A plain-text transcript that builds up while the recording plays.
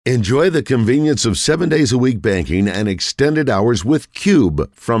Enjoy the convenience of 7 days a week banking and extended hours with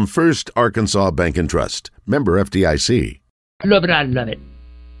Cube from First Arkansas Bank and Trust. Member FDIC. Love it, I love it.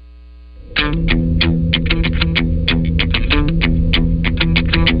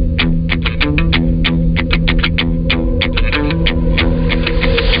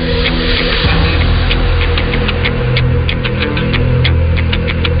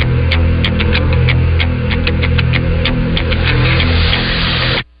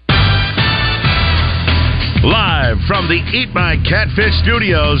 From the Eat My Catfish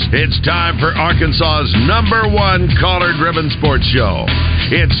studios, it's time for Arkansas's #1 caller-driven sports show.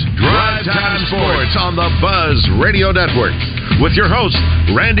 It's Drive Time Sports on the Buzz Radio Network with your hosts,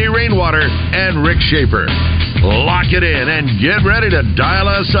 Randy Rainwater and Rick Shaeffer. Lock it in and get ready to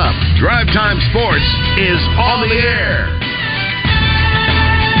dial us up. Drive Time Sports is on the air.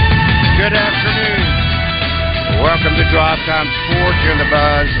 Good afternoon. Welcome to Drive Time Sports here on the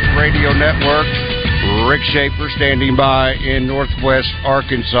Buzz Radio Network. Rick Shaeffer standing by in Northwest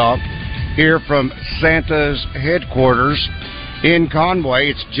Arkansas, here from Santa's headquarters in Conway.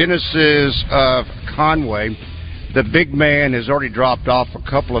 It's Genesis of Conway. The big man has already dropped off a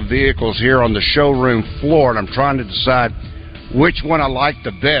couple of vehicles here on the showroom floor, and I'm trying to decide which one I like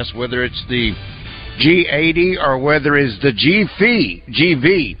the best, whether it's the G80 or whether it's the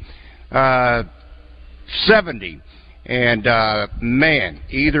GV 70. And, man,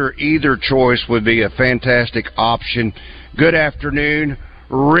 either choice would be a fantastic option. Good afternoon,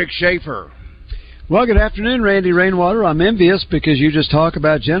 Rick Shaeffer. Well, good afternoon, Randy Rainwater. I'm envious because you just talk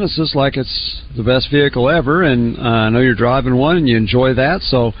about Genesis like it's the best vehicle ever, and I know you're driving one and you enjoy that,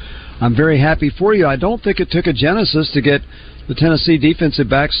 so I'm very happy for you. I don't think it took a Genesis to get the Tennessee defensive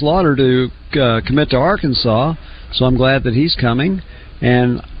back Slaughter to commit to Arkansas, so I'm glad that he's coming.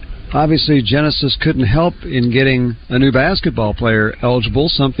 And obviously, Genesis couldn't help in getting a new basketball player eligible,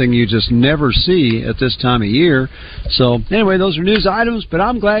 something you just never see at this time of year. So, anyway, those are news items, but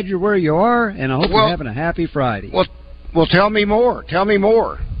I'm glad you're where you are, and I hope you're having a happy Friday. Well, tell me more. Tell you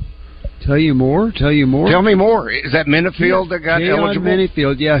more? Tell you more? Tell me more. Is that Minifield that got eligible?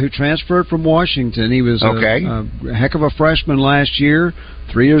 Minifield, yeah, who transferred from Washington. He was a heck of a freshman last year,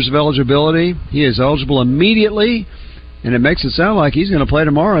 3 years of eligibility. He is eligible immediately. And it makes it sound like he's going to play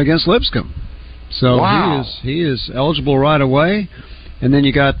tomorrow against Lipscomb. So wow. He is eligible right away. And then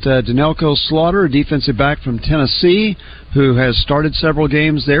you got Danelko Slaughter, a defensive back from Tennessee, who has started several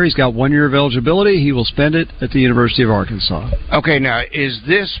games there. He's got 1 year of eligibility. He will spend it at the University of Arkansas. Okay, now, is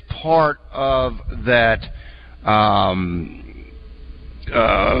this part of that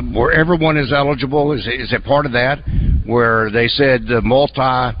where everyone is eligible? Is it part of that where they said the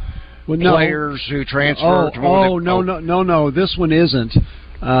players who transfer? No. This one isn't.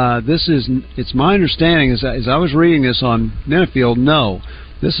 It's my understanding, as I was reading this on Minifield, no.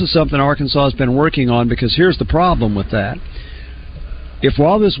 This is something Arkansas has been working on, because here's the problem with that. If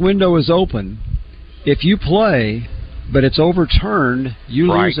while this window is open, if you play, but it's overturned,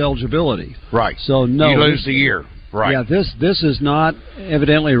 you lose eligibility. Right. So, no. You lose the year. Right. Yeah, this is not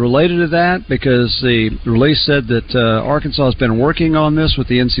evidently related to that, because the release said that Arkansas has been working on this with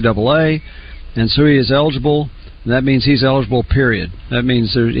the NCAA, and so he is eligible. And that means he's eligible, period. That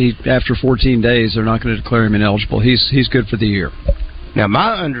means after 14 days, they're not going to declare him ineligible. He's good for the year. Now,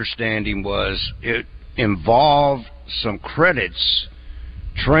 my understanding was it involved some credits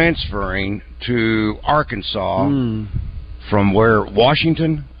transferring to Arkansas from where?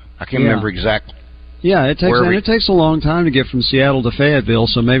 Washington? I can't remember exactly. Yeah, it takes a long time to get from Seattle to Fayetteville,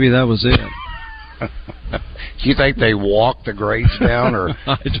 so maybe that was it. Do you think they walk the grades down, or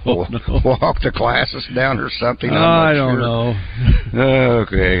I don't know. Walk the classes down, or something? I don't know.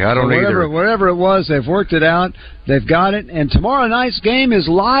 Okay, I don't either. Whatever it was, they've worked it out. They've got it, and tomorrow night's game is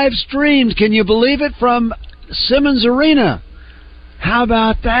live streamed. Can you believe it? From Simmons Arena. How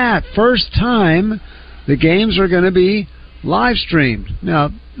about that? First time the games are going to be live streamed. Now,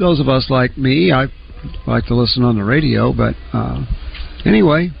 those of us like me, I like to listen on the radio, but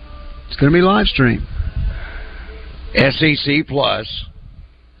anyway, it's going to be live streamed. SEC Plus,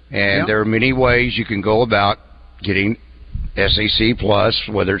 and there are many ways you can go about getting SEC Plus,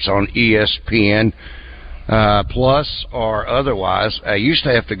 whether it's on ESPN Plus or otherwise. I used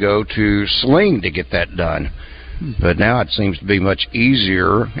to have to go to Sling to get that done, but now it seems to be much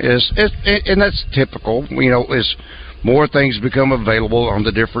easier. And that's typical, as more things become available on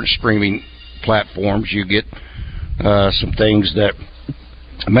the different streaming platforms. You get some things that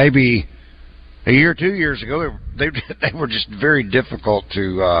maybe a year or 2 years ago they were just very difficult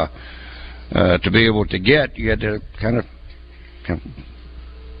to be able to get. You had to kind of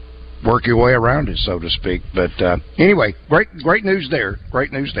work your way around it, so to speak. But anyway, great news there.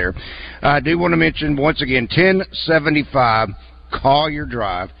 Great news there. I do want to mention once again, 1075 Call Your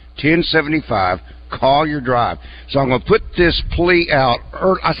Drive. 1075 Call Your Drive. So I'm going to put this plea out.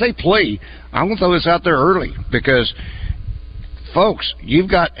 I say plea. I'm going to throw this out there early because, folks, you've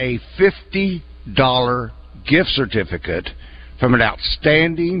got a $50 gift certificate from an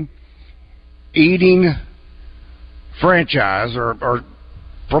outstanding eating franchise or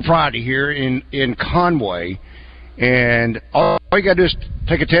propriety here in Conway, and all you got to do is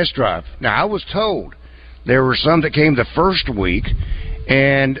take a test drive. Now, I was told there were some that came the first week,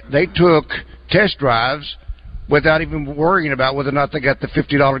 and they took test drives without even worrying about whether or not they got the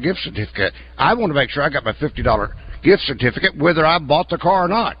 $50 gift certificate. I want to make sure I got my $50 gift certificate, whether I bought the car or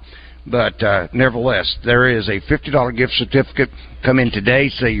not. But nevertheless, there is a $50 gift certificate. Come in today,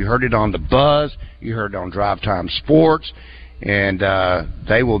 say you heard it on the Buzz, you heard it on Drive Time Sports, and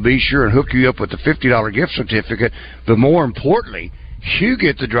they will be sure and hook you up with the $50 gift certificate. But more importantly, you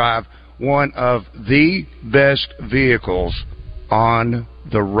get to drive one of the best vehicles on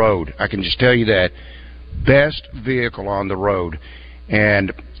the road. I can just tell you that. Best vehicle on the road.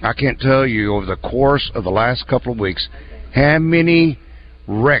 And I can't tell you over the course of the last couple of weeks how many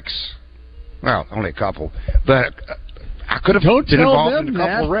wrecks. Well, only a couple, but I could have been involved in a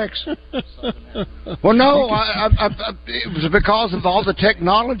couple of wrecks. Well, no, it was because of all the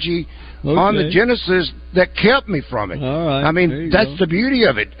technology on the Genesis that kept me from it. All right, I mean, that's the beauty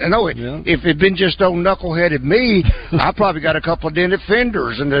of it. I know it. Yeah. If it had been just old knuckleheaded me, I probably got a couple of dented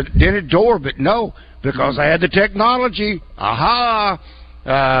fenders and a dented door, but no, because I had the technology. Aha!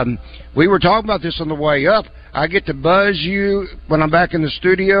 We were talking about this on the way up. I get to buzz you when I'm back in the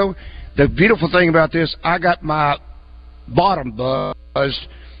studio. The beautiful thing about this, I got my bottom buzzed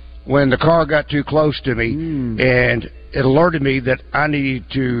when the car got too close to me, and it alerted me that I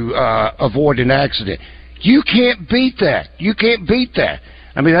needed to avoid an accident. You can't beat that. You can't beat that.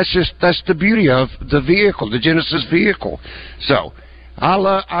 I mean, that's the beauty of the vehicle, the Genesis vehicle. So, I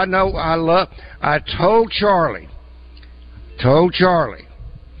told Charlie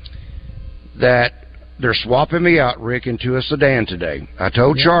that they're swapping me out, Rick, into a sedan today. I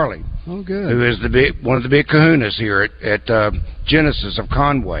told Charlie, oh, good, who is one of the big kahunas here at Genesis of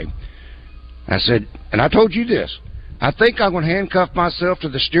Conway. I said, and I told you this. I think I'm going to handcuff myself to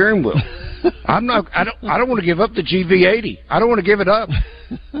the steering wheel. I don't want to give up the GV80. I don't want to give it up,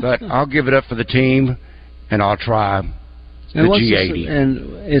 but I'll give it up for the team, and I'll try the G80.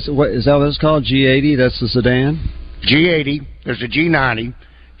 And is that what it's called? G80? That's the sedan. G80. There's a G90.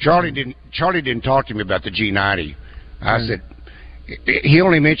 Charlie didn't talk to me about the G90. I said he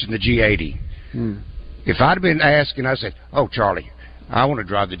only mentioned the G80. If I'd been asking, I said, "Oh, Charlie, I want to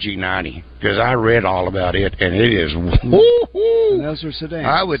drive the G90 because I read all about it, and it is woo-hoo." And those are sedans.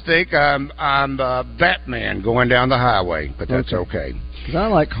 I would think I'm Batman going down the highway, but that's okay. Because I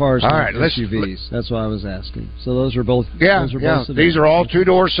like cars like SUVs. That's why I was asking. So those are both. Those are both sedans. These are all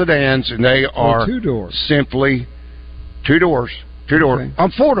two-door sedans, and they are simply two doors. Two doors.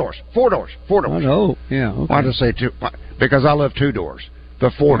 Okay. Four doors. Oh, yeah. Okay. Why did I say two? Because I love two doors. The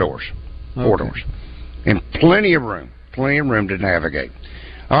four doors. Four doors. And plenty of room to navigate.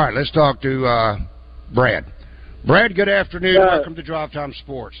 All right, let's talk to Brad. Brad, good afternoon. Welcome to Drive Time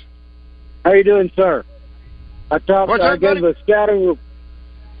Sports. How you doing, sir? I gave a scouting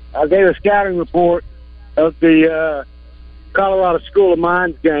report of the Colorado School of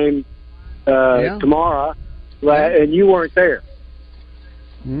Mines game tomorrow, and you weren't there.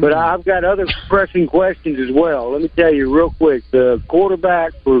 But I've got other pressing questions as well. Let me tell you real quick. The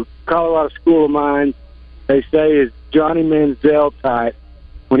quarterback for Colorado School of Mines, they say, is Johnny Manziel type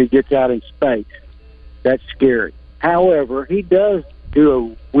when he gets out in space. That's scary. However, he does do a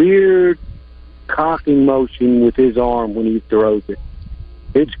weird cocking motion with his arm when he throws it.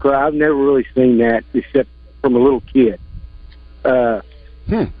 It's crazy. I've never really seen that except from a little kid.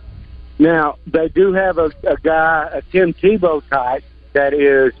 Now, they do have a guy, a Tim Tebow type, that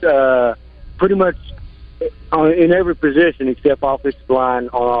is pretty much in every position except offensive line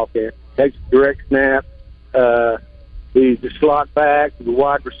on offense. Takes a direct snap. He's the slot back, the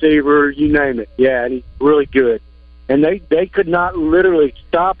wide receiver, you name it. Yeah, and he's really good. And they could not literally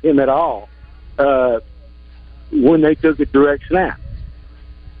stop him at all when they took a direct snap.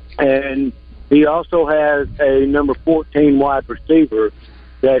 And he also has a number 14 wide receiver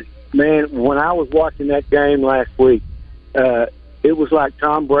that, man, when I was watching that game last week, it was like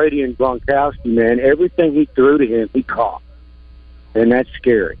Tom Brady and Gronkowski, man. Everything he threw to him, he caught. And that's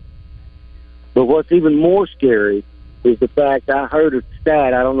scary. But what's even more scary is the fact I heard a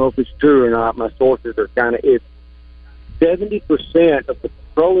stat. I don't know if it's true or not. My sources are kind of iffy. 70% of the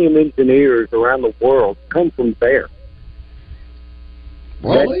petroleum engineers around the world come from there.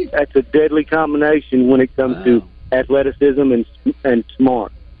 Really? That's a deadly combination when it comes to athleticism and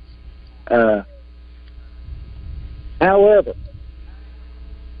smart. However,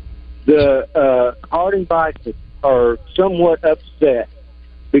 the Harding Bison are somewhat upset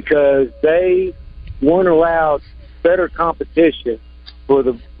because they weren't allowed better competition for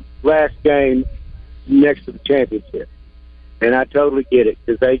the last game next to the championship. And I totally get it,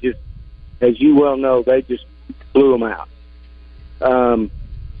 because they just, as you well know, they just blew them out.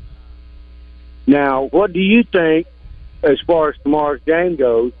 Now, what do you think as far as tomorrow's game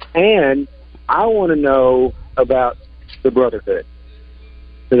goes? And I want to know about the Brotherhood,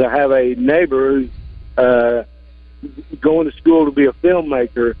 because I have a neighbor who's going to school to be a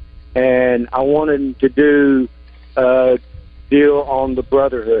filmmaker, and I wanted him to do a deal on the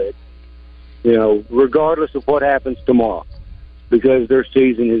Brotherhood, regardless of what happens tomorrow, because their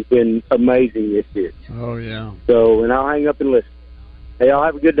season has been amazing this year. Oh, yeah. So, and I'll hang up and listen. Hey, y'all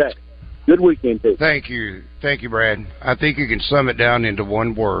have a good day. Good weekend, too. Thank you. Thank you, Brad. I think you can sum it down into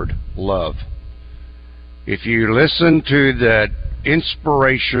one word: love. If you listen to that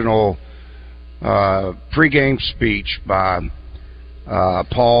inspirational pregame speech by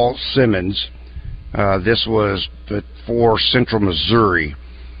Paul Simmons, this was for Central Missouri,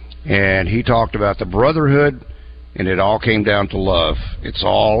 and he talked about the brotherhood, and it all came down to love. It's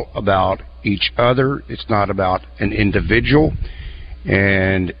all about each other. It's not about an individual,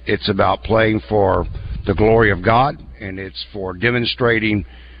 and it's about playing for the glory of God, and it's for demonstrating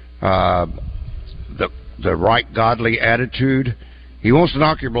the right godly attitude. He wants to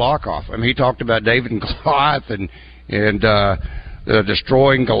knock your block off. I mean, he talked about David and Goliath and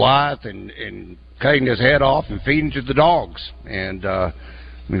destroying Goliath and cutting his head off and feeding to the dogs. And it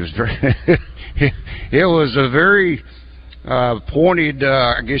was very it was a very pointed,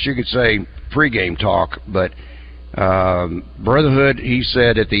 I guess you could say, pregame talk. But brotherhood, he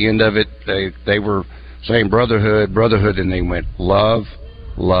said at the end of it, they were saying brotherhood, and they went love,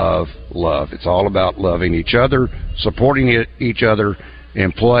 love, love. It's all about loving each other, supporting each other,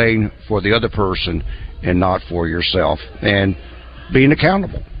 and playing for the other person and not for yourself, and being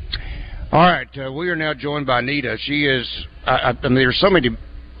accountable. All right, we are now joined by Nita. She is, I mean, there's so many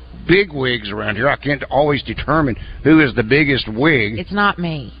big wigs around here. I can't always determine who is the biggest wig. It's not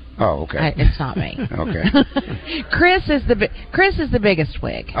me. Oh, okay. It's not me. Okay. Chris is the biggest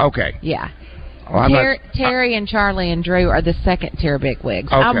wig. Okay. Yeah. Well, Terry and Charlie and Drew are the second tier big wigs.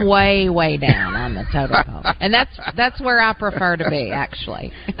 Okay. I'm way down on the totem pole, and that's where I prefer to be,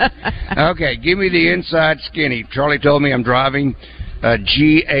 actually. Okay, give me the inside skinny. Charlie told me I'm driving a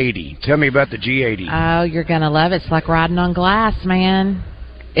G80. Tell me about the G80. Oh, you're gonna love it. It's like riding on glass, man.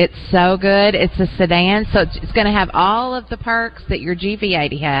 It's so good. It's a sedan, so it's going to have all of the perks that your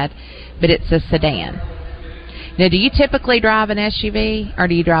GV80 had, but it's a sedan. Now, do you typically drive an SUV, or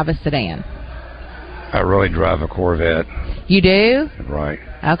do you drive a sedan? I really drive a Corvette. You do? Right.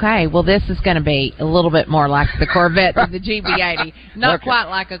 Okay, well, this is going to be a little bit more like the Corvette than the GV80. Not quite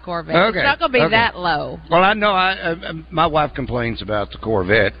like a Corvette. Okay. It's not going to be that low. Well, I know my wife complains about the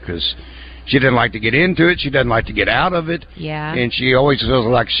Corvette because she doesn't like to get into it. She doesn't like to get out of it. Yeah. And she always feels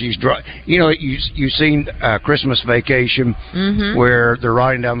like she's you've seen Christmas Vacation, where they're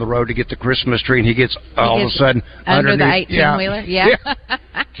riding down the road to get the Christmas tree, and he gets all of a sudden under the 18-wheeler. Yeah.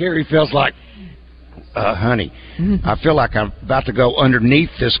 Carrie feels like, honey, I feel like I'm about to go underneath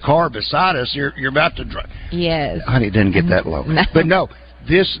this car beside us. You're about to drive. Yes. Honey, it didn't get that low. No. But no,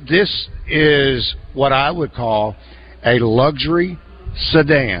 this is what I would call a luxury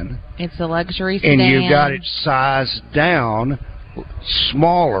sedan. It's a luxury sedan. And you've got it sized down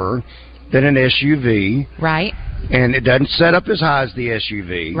smaller than an SUV. Right. And it doesn't set up as high as the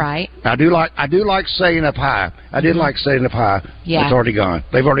SUV. Right. I do like setting up high. I didn't like setting up high. Yeah. It's already gone.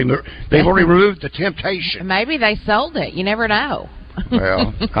 They've already removed the temptation. Maybe they sold it. You never know.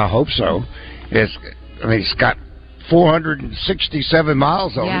 Well, I hope so. It's got 467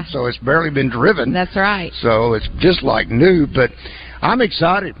 miles on it, so it's barely been driven. That's right. So it's just like new, but I'm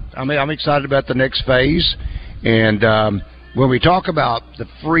excited. I'm excited about the next phase. And when we talk about the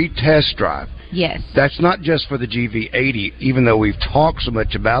free test drive, yes, that's not just for the GV80, even though we've talked so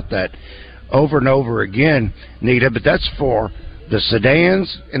much about that over and over again, Nita, but that's for the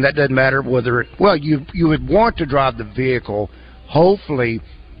sedans, and that doesn't matter whether you would want to drive the vehicle. Hopefully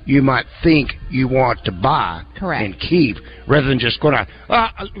you might think you want to buy and keep, rather than just going out,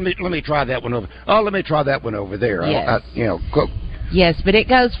 let me try that one over. Oh, let me try that one over there. Yes. Yes, but it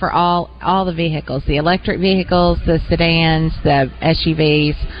goes for all the vehicles, the electric vehicles, the sedans, the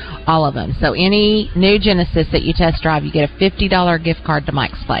SUVs, all of them. So any new Genesis that you test drive, you get a $50 gift card to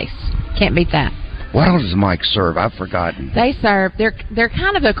Mike's Place. Can't beat that. What else does Mike serve? I've forgotten. They serve. They're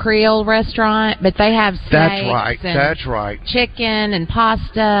kind of a Creole restaurant, but they have steaks. That's right. Chicken and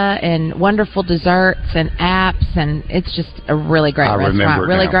pasta and wonderful desserts and apps, and it's just a really great restaurant.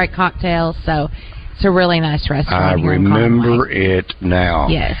 Really great cocktails. So it's a really nice restaurant. I remember it now.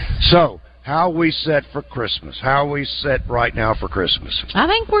 Yes. So, how are we set for Christmas? How are we set right now for Christmas? I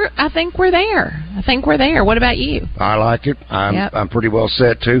think we're there. What about you? I like it. I'm pretty well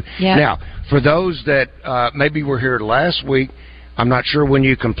set too. Yep. Now, for those that maybe were here last week, I'm not sure when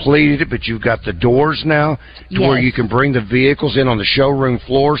you completed it, but you've got the doors now to where you can bring the vehicles in on the showroom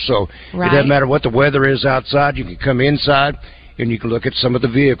floor. So it doesn't matter what the weather is outside. You can come inside and you can look at some of the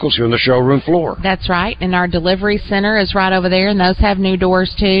vehicles here on the showroom floor. That's right. And our delivery center is right over there, and those have new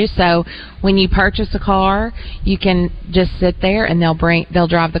doors too. So when you purchase a car, you can just sit there and they'll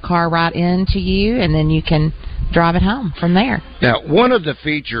drive the car right into you, and then you can drive it home from there. Now, one of the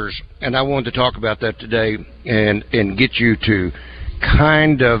features, and I wanted to talk about that today and get you to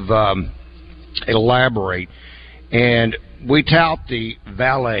kind of elaborate, and we tout the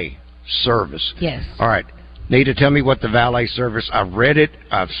valet service. Yes. All right. Need to tell me what the valet service. I've read it.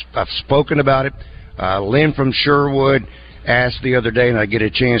 I've spoken about it. Lynn from Sherwood asked the other day, and I get a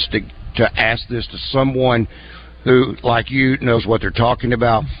chance to ask this to someone who, like you, knows what they're talking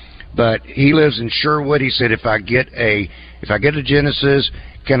about. But he lives in Sherwood. He said, if I get a Genesis,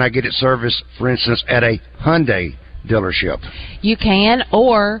 can I get it serviced, for instance, at a Hyundai dealership? You can,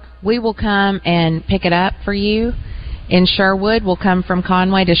 or we will come and pick it up for you. In Sherwood, we'll come from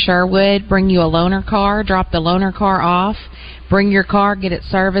Conway to Sherwood, bring you a loaner car, drop the loaner car off, bring your car, get it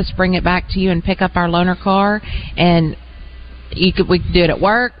serviced, bring it back to you, and pick up our loaner car. And we can do it at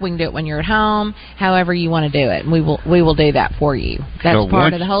work. We can do it when you're at home. However you want to do it, and we will do that for you. That's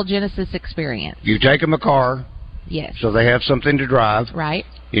part of the whole Genesis experience. You take them a car. Yes. So they have something to drive. Right.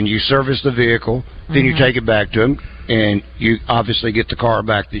 And you service the vehicle. Then you take it back to them, and you obviously get the car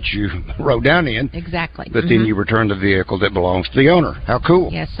back that you rode down in. Exactly. But then you return the vehicle that belongs to the owner. How cool.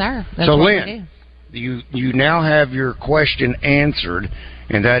 Yes, sir. That's so, what Lynn, you now have your question answered,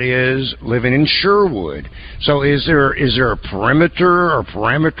 and that is living in Sherwood. So is there a perimeter or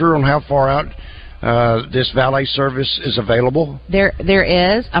parameter on how far out this valet service is available? There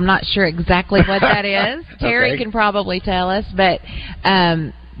is. I'm not sure exactly what that is. Terry can probably tell us, but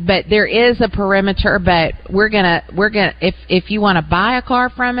there is a perimeter. But we're gonna if you want to buy a car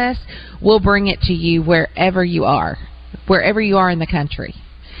from us, we'll bring it to you wherever you are in the country.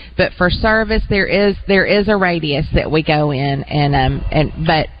 But for service, there is a radius that we go in,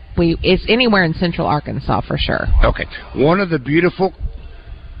 but it's anywhere in Central Arkansas for sure. Okay, one of the beautiful.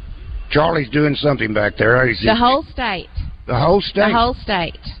 Charlie's doing something back there. The whole state. The whole state? The whole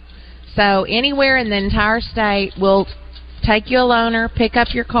state. So anywhere in the entire state, we'll take you a loaner, pick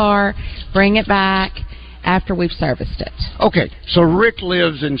up your car, bring it back after we've serviced it. Okay, so Rick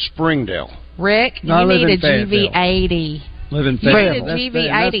lives in Springdale. Rick, you need a GV80. Live in Fayetteville. You need a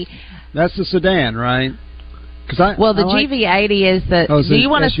GV80. That's the sedan, right? The GV80 is the... do you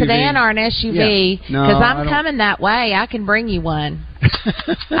want a sedan or an SUV? Because I'm coming that way. I can bring you one.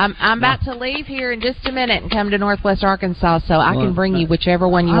 I'm about to leave here in just a minute and come to Northwest Arkansas, so I can bring you whichever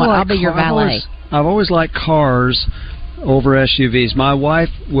one you want. I'll be your valet. I've always liked cars over SUVs. My wife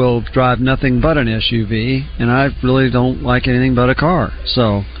will drive nothing but an SUV, and I really don't like anything but a car.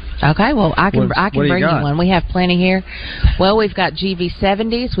 So... Okay, well, I can bring you one. We have plenty here. Well, we've got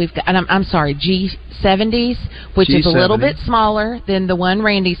GV70s. We've got, G70s, which is a little bit smaller than the one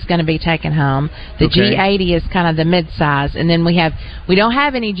Randy's going to be taking home. The G80 is kind of the mid-size, and then we don't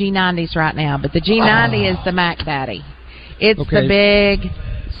have any G90s right now, but the G90 is the Mac Daddy. It's the big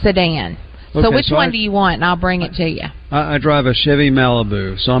sedan. So which one do you want, and I'll bring it to you. I drive a Chevy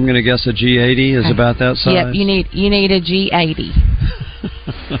Malibu, so I'm going to guess a G80 is about that size. Yep, you need a G80.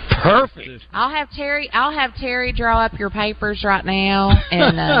 Perfect. I'll have Terry draw up your papers right now,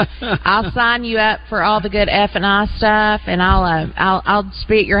 and I'll sign you up for all the good F&I stuff, and I'll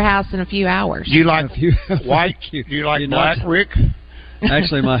be at your house in a few hours. Do you like white? Do you like black, Rick?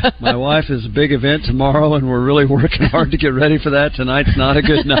 Actually, my wife has a big event tomorrow, and we're really working hard to get ready for that. Tonight's not a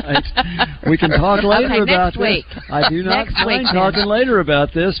good night. We can talk later about this. I do not mind talking later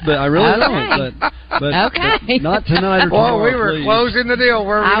about this, but I really don't. But not tonight or tomorrow. We were closing the deal.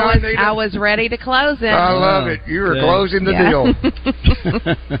 I was ready to close it. I love it. You were closing the deal.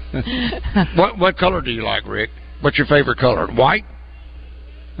 What color do you like, Rick? What's your favorite color? White?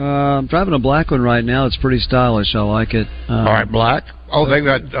 I'm driving a black one right now. It's pretty stylish. I like it. All right, black. Oh, they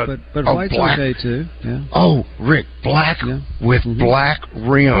got. But white's black. okay too. Yeah. Oh, Rick, black with black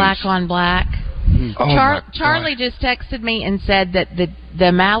rims. Black on black. Oh Charlie just texted me and said that the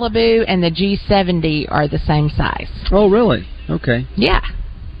Malibu and the G70 are the same size. Oh, really? Okay. Yeah.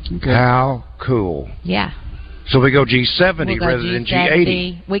 Okay. How cool. Yeah. So we go G70 We'll go rather than G70.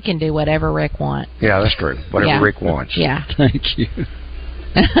 G80. We can do whatever Rick wants. Yeah, that's true. Whatever Rick wants. Yeah. Thank you.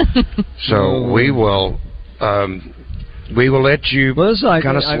 So we will let you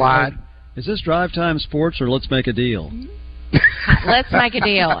kind of slide. Is this Drive Time Sports or Let's Make a Deal? Let's make a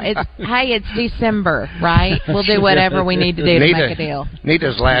deal. It's December, right? We'll do whatever we need to do to make a deal.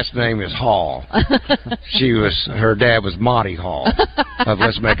 Nita's last name is Hall. Her dad was Monty Hall of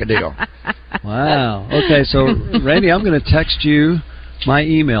Let's Make a Deal. Wow. Okay, so Randy, I'm going to text you my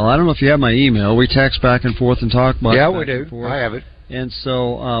email. I don't know if you have my email. We text back and forth and talk about it. Yeah, we do. I have it. And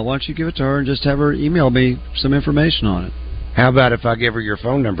so why don't you give it to her and just have her email me some information on it? How about if I give her your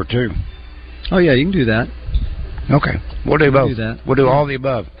phone number, too? Oh, yeah, you can do that. Okay. We'll do both. We'll do all the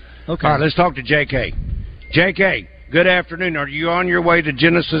above. Okay. All right, let's talk to J.K. J.K., good afternoon. Are you on your way to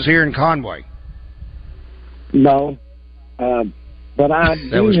Genesis here in Conway? No. But I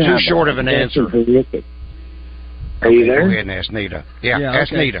That was too short of an answer. Are you there? Go ahead and ask Nita. Yeah,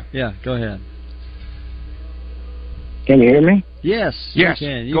 ask Nita. Yeah, go ahead. Can you hear me? Yes. Yes. You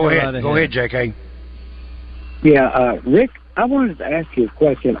can. Go ahead. Go ahead, J.K. Yeah, Rick, I wanted to ask you a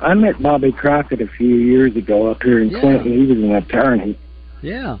question. I met Bobby Crockett a few years ago up here in Clinton. He was an attorney.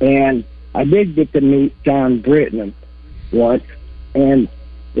 Yeah. And I did get to meet John Britton once. And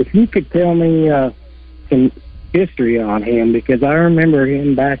if you could tell me some history on him, because I remember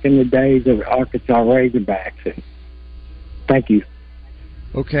him back in the days of Arkansas Razorbacks. And thank you.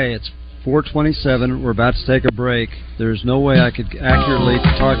 Okay, it's 4:27. We're about to take a break. There's no way I could accurately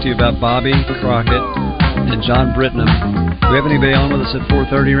talk to you about Bobby Crockett and John Britton. Do we have anybody on with us at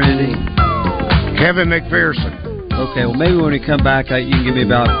 4:30, Randy? Kevin McPherson. Okay, well, maybe when we come back, you can give me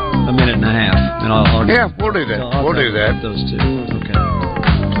about a minute and a half. And I'll we'll do that. We'll do that. Those two. Okay.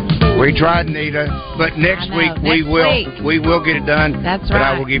 We tried, Nita, but next week we will get it done. That's but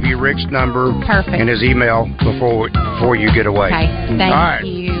right. I will give you Rick's number Perfect. and his email before you get away. Okay, thank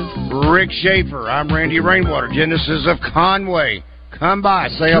you. Rick Shaeffer, I'm Randy Rainwater, Genesis of Conway. Come by,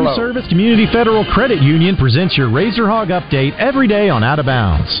 say hello. True Service Community Federal Credit Union presents your Razor Hog update every day on Out of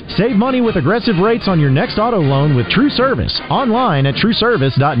Bounds. Save money with aggressive rates on your next auto loan with True Service. Online at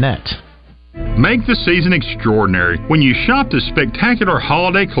trueservice.net. Make the season extraordinary when you shop the spectacular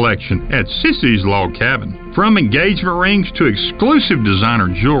holiday collection at Sissy's Log Cabin. From engagement rings to exclusive designer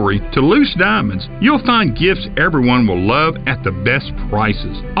jewelry to loose diamonds, you'll find gifts everyone will love at the best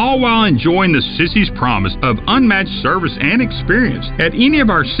prices, all while enjoying the Sissy's promise of unmatched service and experience at any of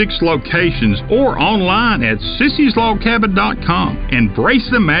our 6 locations or online at sissyslogcabin.com. Embrace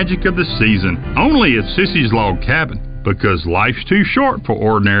the magic of the season only at Sissy's Log Cabin, because life's too short for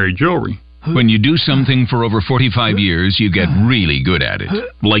ordinary jewelry. When you do something for over 45 years, you get really good at it.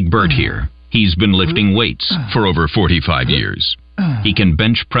 Like Bert here. He's been lifting weights for over 45 years. He can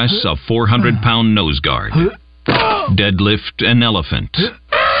bench press a 400-pound nose guard, deadlift an elephant,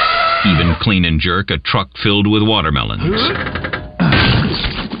 even clean and jerk a truck filled with watermelons.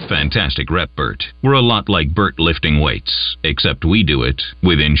 Fantastic rep, Bert. We're a lot like Bert lifting weights, except we do it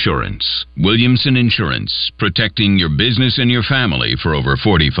with insurance. Williamson Insurance, protecting your business and your family for over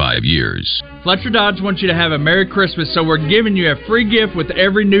 45 years. Fletcher Dodge wants you to have a Merry Christmas, so we're giving you a free gift with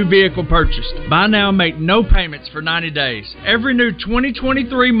every new vehicle purchased. Buy now and make no payments for 90 days. Every new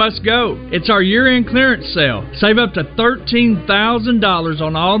 2023 must go. It's our year-end clearance sale. Save up to $13,000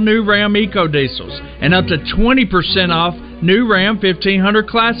 on all new Ram EcoDiesels and up to 20% off new Ram 1500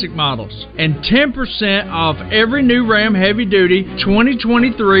 Classic models, and 10% off every new Ram Heavy Duty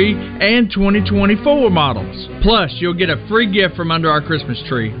 2023 and 2024 models. Plus, you'll get a free gift from under our Christmas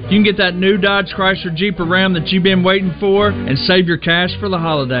tree. You can get that new Dodge Chrysler Jeep or Ram that you've been waiting for and save your cash for the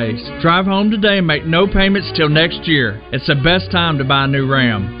holidays. Drive home today and make no payments till next year. It's the best time to buy a new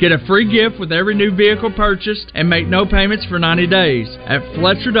Ram. Get a free gift with every new vehicle purchased and make no payments for 90 days. At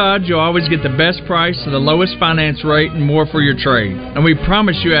Fletcher Dodge, you'll always get the best price and the lowest finance rate and more for your trade. And we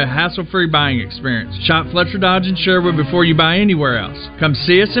promise you a hassle-free buying experience. Shop Fletcher Dodge in Sherwood before you buy anywhere else. Come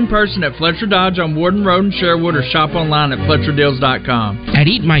see us in person at Fletcher Dodge on Warden Road in Sherwood, or shop online at FletcherDeals.com. At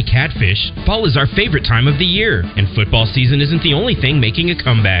Eat My Catfish, fall is our favorite time of the year, and football season isn't the only thing making a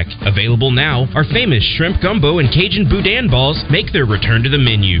comeback. Available now, our famous shrimp gumbo and Cajun boudin balls make their return to the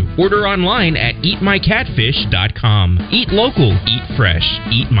menu. Order online at EatMyCatfish.com. Eat local, eat fresh,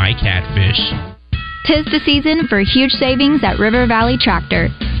 Eat My Catfish. 'Tis the season for huge savings at River Valley Tractor,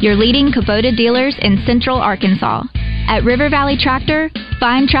 your leading Kubota dealers in Central Arkansas. At River Valley Tractor,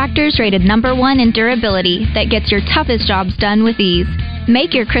 find tractors rated #1 in durability that gets your toughest jobs done with ease.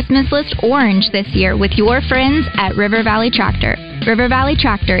 Make your Christmas list orange this year with your friends at River Valley Tractor. River Valley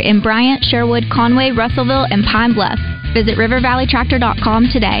Tractor in Bryant, Sherwood, Conway, Russellville, and Pine Bluff. Visit rivervalleytractor.com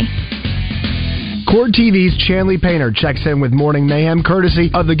today. Cord TV's Chanley Painter checks in with Morning Mayhem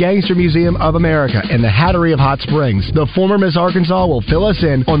courtesy of the Gangster Museum of America and the Hattery of Hot Springs. The former Miss Arkansas will fill us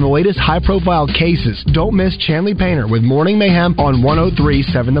in on the latest high-profile cases. Don't miss Chanley Painter with Morning Mayhem on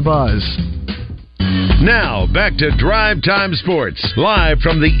 103.7 The Buzz. Now, back to Drive Time Sports, live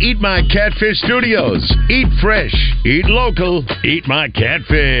from the Eat My Catfish studios. Eat fresh, eat local, eat my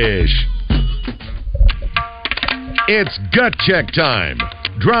catfish. It's gut check time.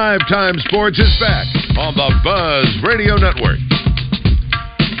 Drive Time Sports is back on the Buzz Radio Network.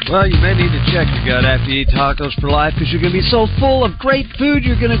 Well, you may need to check your gut after you eat Tacos for Life because you're going to be so full of great food,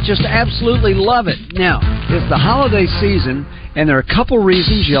 you're going to just absolutely love it. Now, it's the holiday season, and there are a couple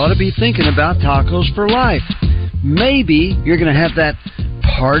reasons you ought to be thinking about Tacos for Life. Maybe you're going to have that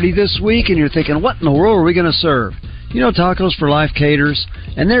party this week, and you're thinking, what in the world are we going to serve? You know, Tacos for Life caters,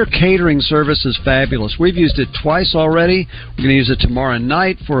 and their catering service is fabulous. We've used it twice already. We're going to use it tomorrow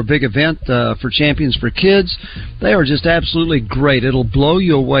night for a big event for Champions for Kids. They are just absolutely great. It'll blow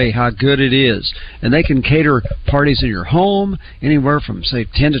you away how good it is. And they can cater parties in your home, anywhere from, say,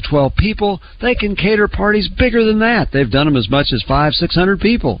 10 to 12 people. They can cater parties bigger than that. They've done them as much as 500-600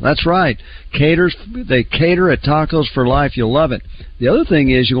 people. That's right. They cater at Tacos for Life. You'll love it. The other thing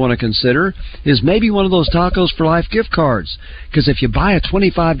is you want to consider is maybe one of those Tacos for Life gift cards. Because if you buy a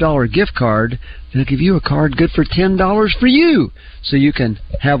 $25 gift card, they'll give you a card good for $10 for you. So you can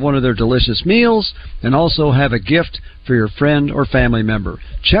have one of their delicious meals and also have a gift for your friend or family member.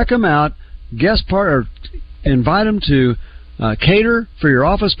 Check them out. Invite them to cater for your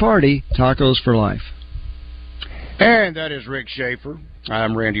office party, Tacos for Life. And that is Rick Shaeffer.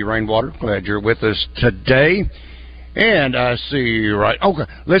 I'm Randy Rainwater. Glad you're with us today. And I see right. Okay,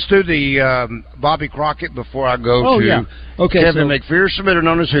 let's do the Bobby Crockett before I go to Kevin McPherson, better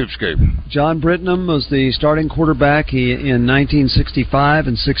known as Hoop Scoop. John Brittenham was the starting quarterback. He in 1965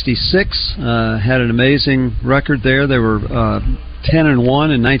 and 66 had an amazing record there. They were 10-1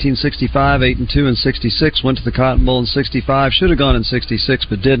 in 1965, 8-2 in 66. Went to the Cotton Bowl in 65. Should have gone in 66,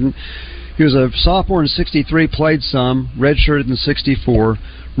 but didn't. He was a sophomore in 63, played some, redshirted in 64.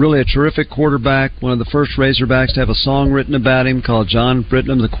 Really a terrific quarterback, one of the first Razorbacks to have a song written about him called John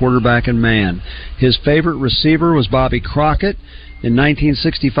Brittenham, the Quarterback and Man. His favorite receiver was Bobby Crockett. In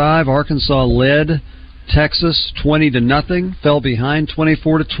 1965, Arkansas led Texas 20-0, fell behind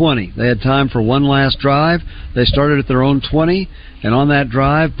 24-20. They had time for one last drive. They started at their own 20, and on that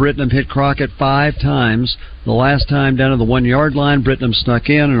drive, Brittenham hit Crockett 5 times. The last time down to the 1-yard line, Brittenham snuck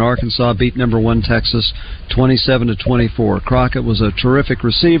in, and Arkansas beat number 1 Texas 27-24. Crockett was a terrific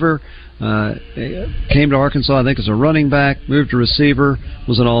receiver. Came to Arkansas, I think, as a running back, moved to receiver,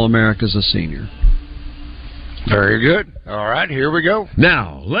 was an All-America as a senior. Very good. All right, here we go.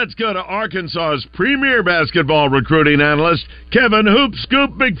 Now, let's go to Arkansas's premier basketball recruiting analyst, Kevin Hoop Scoop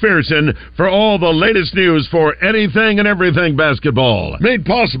McPherson, for all the latest news for anything and everything basketball. Made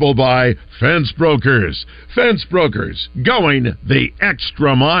possible by Fence Brokers. Fence Brokers, going the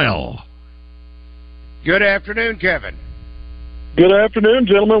extra mile. Good afternoon, Kevin. Good afternoon,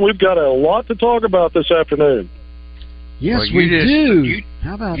 gentlemen. We've got a lot to talk about this afternoon. Yes, we do.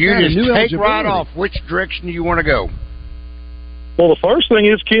 How about you that? You just take right off which direction you want to go. Well, the first thing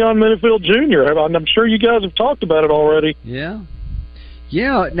is Keon Minifield Jr. I'm sure you guys have talked about it already. Yeah.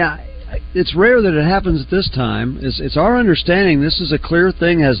 Now, it's rare that it happens at this time. It's our understanding this is a clear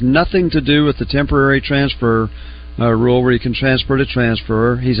thing, has nothing to do with the temporary transfer rule where you can transfer to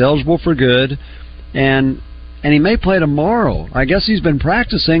transfer. He's eligible for good, and he may play tomorrow. I guess he's been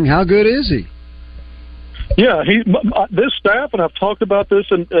practicing. How good is he? Yeah, this staff, and I've talked about this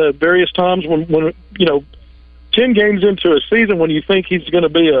in various times when 10 games into a season, when you think he's going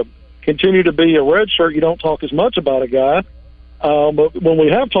to continue to be a redshirt, you don't talk as much about a guy. But when we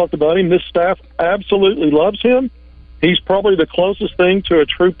have talked about him, this staff absolutely loves him. He's probably the closest thing to a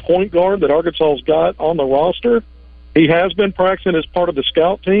true point guard that Arkansas's got on the roster. He has been practicing as part of the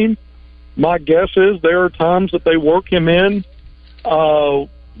scout team. My guess is there are times that they work him in.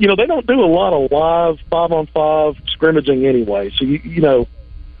 They don't do a lot of live 5-on-5 scrimmaging anyway. So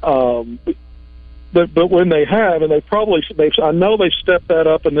but when they have, and I know they stepped that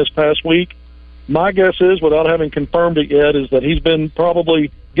up in this past week. My guess is, without having confirmed it yet, is that he's been probably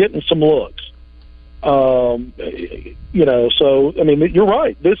getting some looks. So I mean, you're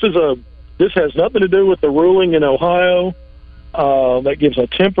right. This is This has nothing to do with the ruling in Ohio. That gives a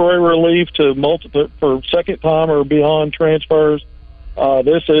temporary relief to for second time or beyond transfers.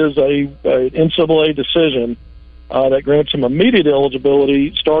 This is a NCAA decision that grants him immediate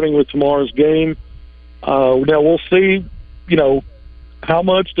eligibility starting with tomorrow's game. Now we'll see, how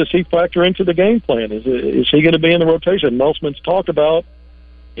much does he factor into the game plan? Is he going to be in the rotation? Musselman's talked about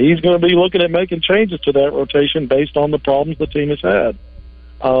he's going to be looking at making changes to that rotation based on the problems the team has had.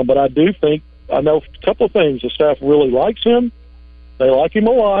 But I know a couple of things. The staff really likes him. They like him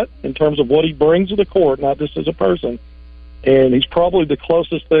a lot in terms of what he brings to the court, not just as a person. And he's probably the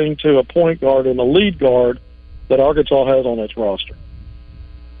closest thing to a point guard and a lead guard that Arkansas has on its roster.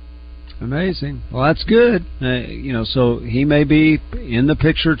 Amazing. Well, that's good. So he may be in the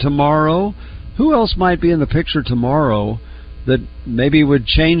picture tomorrow. Who else might be in the picture tomorrow that maybe would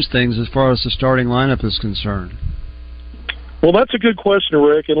change things as far as the starting lineup is concerned? Well, that's a good question,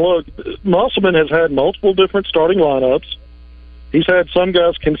 Rick. And look, Musselman has had multiple different starting lineups. He's had some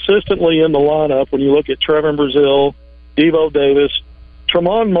guys consistently in the lineup. When you look at Trevor Brazile, Devo Davis,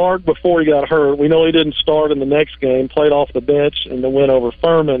 Tremont Mark, before he got hurt, we know he didn't start in the next game, played off the bench in the win over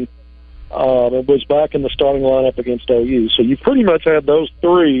Furman, and was back in the starting lineup against OU. So you pretty much had those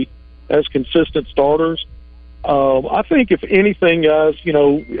three as consistent starters. I think if anything, guys,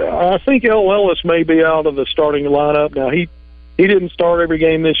 I think El Ellis may be out of the starting lineup. Now, he didn't start every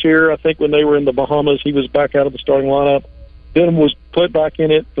game this year. I think when they were in the Bahamas, he was back out of the starting lineup. Then was put back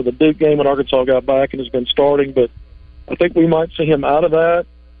in it for the Duke game when Arkansas got back and has been starting. But I think we might see him out of that.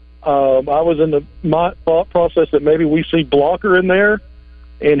 I was in my thought process that maybe we see Blocker in there,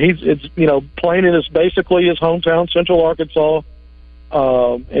 and it's playing in basically his hometown, Central Arkansas,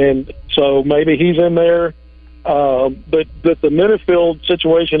 and so maybe he's in there. But the Minifield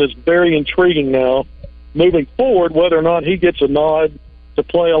situation is very intriguing now. Moving forward, whether or not he gets a nod to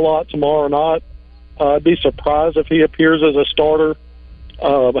play a lot tomorrow or not, I'd be surprised if he appears as a starter,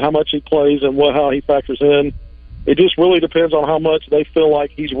 how much he plays and how he factors in. It just really depends on how much they feel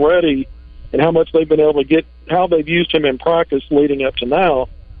like he's ready and how much they've been able to get, how they've used him in practice leading up to now.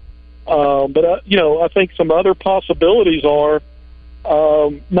 But I think some other possibilities are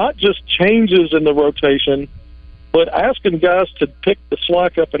not just changes in the rotation, but asking guys to pick the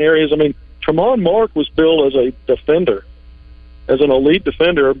slack up in areas. I mean, Tremont Mark was billed as a defender, as an elite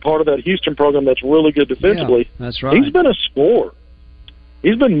defender, and part of that Houston program that's really good defensively. Yeah, that's right. He's been a scorer.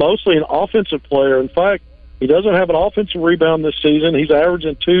 He's been mostly an offensive player. In fact, he doesn't have an offensive rebound this season. He's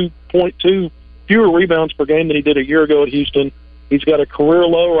averaging 2.2 fewer rebounds per game than he did a year ago at Houston. He's got a career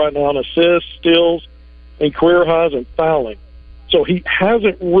low right now in assists, steals, and career highs in fouling. So he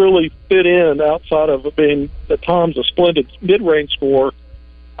hasn't really fit in outside of being at times a splendid mid-range scorer.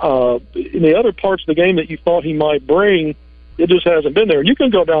 In the other parts of the game that you thought he might bring, it just hasn't been there. And you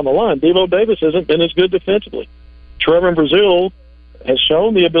can go down the line. Devo Davis hasn't been as good defensively. Trevor Brazile has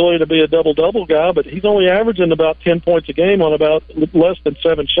shown the ability to be a double-double guy, but he's only averaging about 10 points a game on about less than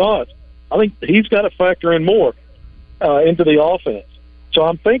 7 shots. I think he's got to factor in more into the offense. So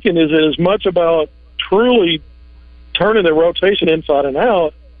I'm thinking, is it as much about truly turning the rotation inside and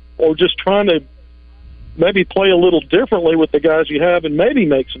out, or just trying to maybe play a little differently with the guys you have and maybe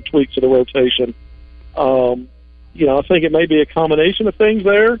make some tweaks to the rotation? I think it may be a combination of things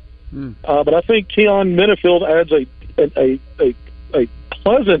there. But I think Keon Minifield adds a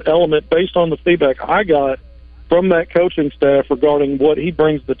pleasant element based on the feedback I got from that coaching staff regarding what he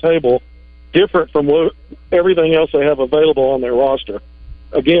brings to the table, different from everything else they have available on their roster.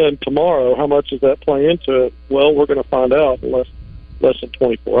 Again, tomorrow, how much does that play into it? Well, we're going to find out in less than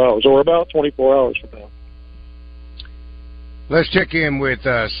 24 hours, or about 24 hours from now. Let's check in with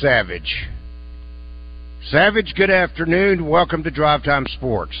Savage. Savage, good afternoon. Welcome to Drive Time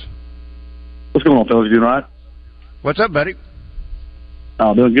Sports. What's going on, fellas? You doing all right? What's up, buddy?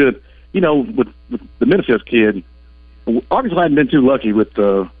 Oh, doing good. With the Minnesota kid, Arkansas hadn't been too lucky with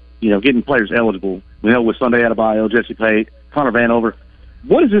getting players eligible. We know with Sunday Adebayo, Jesse Pate, Connor Vanover.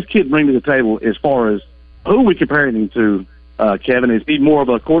 What does this kid bring to the table as far as who are we comparing him to, Kevin? Is he more of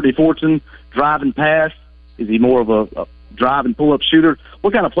a Courtney Fortune drive and pass? Is he more of a drive and pull-up shooter?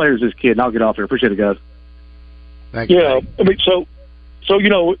 What kind of player is this kid? And I'll get off here. Appreciate it, guys. Thank you. Yeah, I mean, so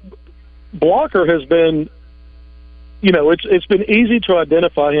Blocker has been, it's been easy to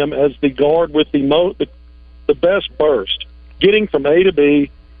identify him as the guard with the best burst, getting from A to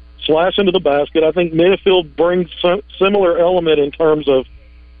B, slash into the basket. I think Minifield brings some similar element in terms of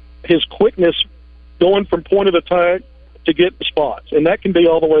his quickness going from point of attack to get the spots, and that can be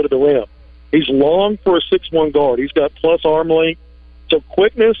all the way to the rim. He's long for a 6'1" guard. He's got plus arm length, so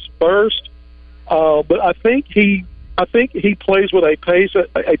quickness, burst. But I think I think he plays with a pace,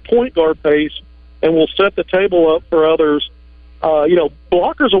 a point guard pace, and will set the table up for others.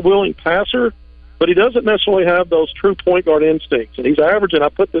 Blocker's a willing passer, but he doesn't necessarily have those true point guard instincts. And he's averaging, I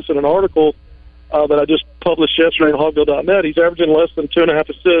put this in an article that I just published yesterday on hogville.net, he's averaging less than 2.5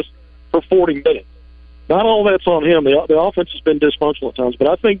 assists for 40 minutes. Not all that's on him. The offense has been dysfunctional at times, but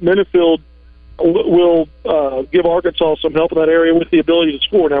I think Minifield will give Arkansas some help in that area with the ability to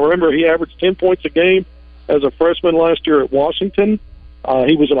score. Now, remember, he averaged 10 points a game as a freshman last year at Washington.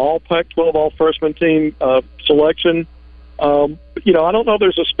 He was an all Pac-12 all-freshman team selection. I don't know if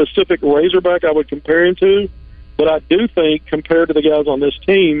there's a specific Razorback I would compare him to, but I do think compared to the guys on this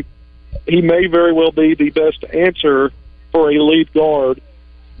team, he may very well be the best answer for a lead guard.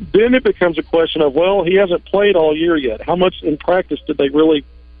 Then it becomes a question of, well, he hasn't played all year yet. How much in practice did they really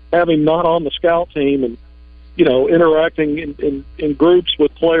have him not on the scout team and, interacting in groups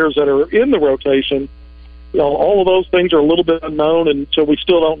with players that are in the rotation? All of those things are a little bit unknown, and so we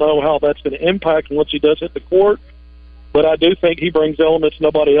still don't know how that's going to impact once he does hit the court. But I do think he brings elements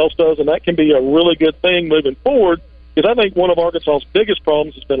nobody else does, and that can be a really good thing moving forward, because I think one of Arkansas's biggest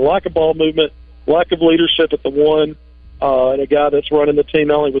problems has been lack of ball movement, lack of leadership at the one, and a guy that's running the team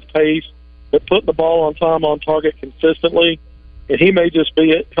not only with pace, but putting the ball on time, on target consistently. And he may just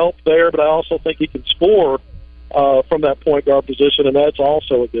be a help there, but I also think he can score from that point guard position, and that's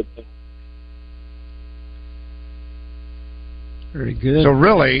also a good thing. Very good. So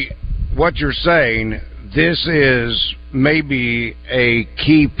really, what you're saying, this is maybe a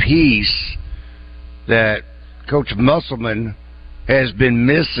key piece that Coach Musselman has been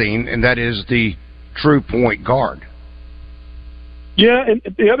missing, and that is the true point guard. Yeah, and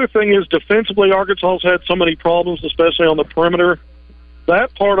the other thing is defensively, Arkansas's had so many problems, especially on the perimeter.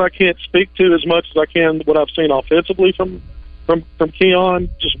 That part I can't speak to as much as I can what I've seen offensively from Keon,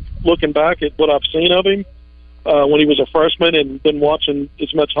 just looking back at what I've seen of him when he was a freshman and been watching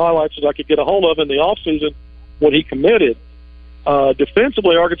as much highlights as I could get a hold of in the offseason when he committed.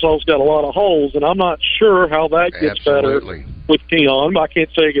 Defensively, Arkansas's got a lot of holes, and I'm not sure how that gets better with Keon. I can't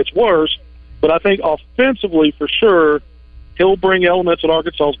say it gets worse, but I think offensively, for sure, he'll bring elements that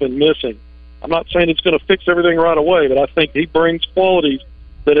Arkansas's been missing. I'm not saying it's going to fix everything right away, but I think he brings qualities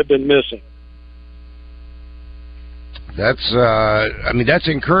that have been missing. That's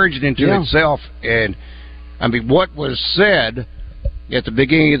encouraging into itself. And, what was said at the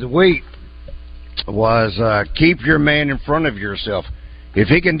beginning of the week was keep your man in front of yourself. If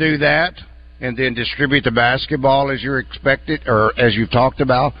he can do that and then distribute the basketball as you're expected or as you've talked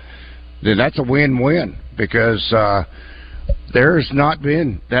about, then that's a win-win, because there's not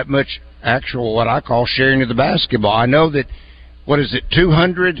been that much actual, what I call, sharing of the basketball. I know that,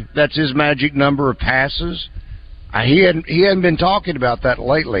 200? That's his magic number of passes. He hadn't been talking about that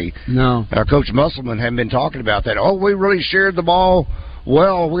lately. No. Coach Musselman hadn't been talking about that. Oh, we really shared the ball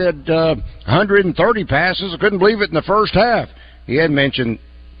well. We had 130 passes. I couldn't believe it in the first half. He hadn't mentioned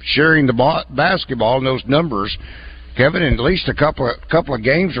sharing the basketball in those numbers, Kevin, in at least a couple of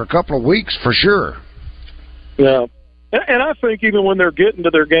games or a couple of weeks for sure. Yeah. And I think even when they're getting to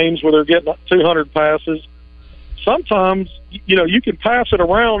their games where they're getting 200 passes, sometimes, you can pass it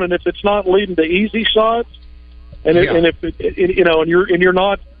around, and if it's not leading to easy shots, and you're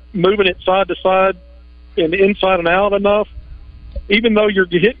not moving it side to side and inside and out enough, even though you're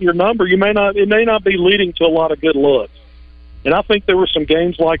hitting your number, it may not be leading to a lot of good looks. And I think there were some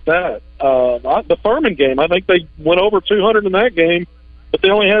games like that. The Furman game, I think they went over 200 in that game, but they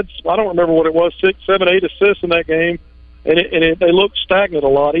only had, I don't remember what it was, 6, 7, 8 assists in that game. And they looked stagnant a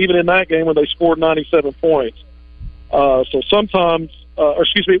lot, even in that game when they scored 97 points. So sometimes,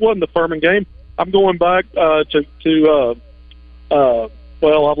 it wasn't the Furman game. I'm going back to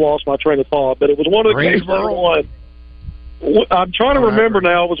I've lost my train of thought, but it was one of the games they won. I'm trying to remember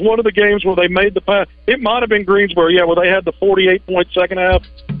now. It was one of the games where they made the pass. It might have been Greensboro, where they had the 48-point second half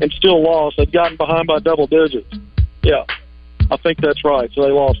and still lost. They'd gotten behind by double digits. Yeah, I think that's right. So they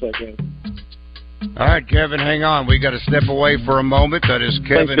lost that game. All right, Kevin, hang on. We got to step away for a moment. That is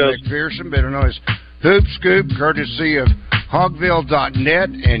Kevin McPherson, better known as Hoop Scoop, courtesy of hogville.net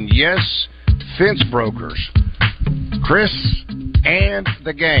and yes, Fence Brokers. Chris and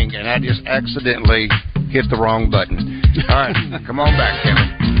the gang, and I just accidentally hit the wrong button. All right, come on back,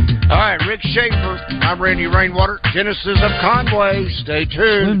 Kevin. All right, Rick Shaeffer. I'm Randy Rainwater, Genesis of Conway. Stay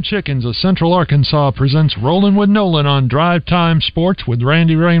tuned. Slim Chickens of Central Arkansas presents Rollin' with Nolan on Drive Time Sports with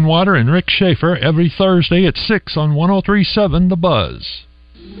Randy Rainwater and Rick Shaeffer every Thursday at 6 on 103.7 The Buzz.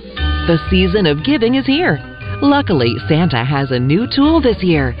 The season of giving is here. Luckily, Santa has a new tool this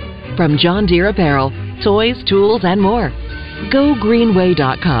year. From John Deere apparel, toys, tools, and more.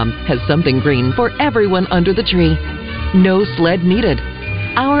 GoGreenway.com has something green for everyone under the tree. No sled needed.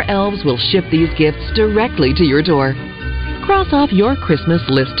 Our elves will ship these gifts directly to your door. Cross off your Christmas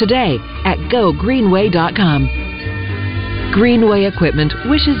list today at gogreenway.com. Greenway Equipment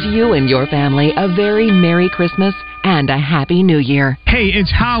wishes you and your family a very Merry Christmas and a Happy New Year. Hey,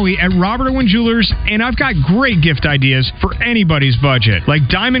 it's Howie at Robert Owen Jewelers, and I've got great gift ideas for anybody's budget, like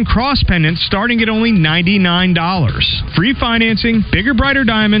diamond cross pendants starting at only $99. Free financing, bigger, brighter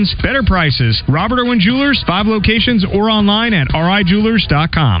diamonds, better prices. Robert Owen Jewelers, 5 locations or online at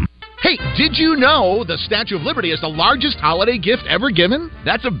rijewelers.com. Hey, did you know the Statue of Liberty is the largest holiday gift ever given?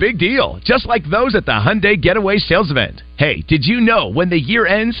 That's a big deal, just like those at the Hyundai Getaway Sales Event. Hey, did you know when the year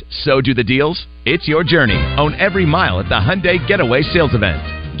ends, so do the deals? It's your journey. Own every mile at the Hyundai Getaway Sales Event.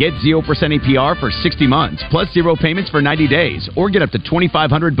 Get 0% APR for 60 months, plus 0 payments for 90 days, or get up to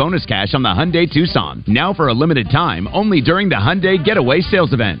 $2,500 bonus cash on the Hyundai Tucson. Now for a limited time, only during the Hyundai Getaway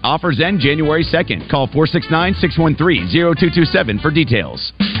Sales Event. Offers end January 2nd. Call 469-613-0227 for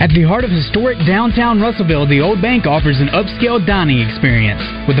details. At the heart of historic downtown Russellville, the Old Bank offers an upscale dining experience.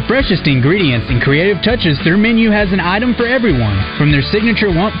 With the freshest ingredients and creative touches, their menu has an item for everyone. From their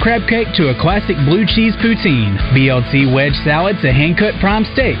signature lump crab cake to a classic blue cheese poutine, BLT wedge salad to hand-cut prime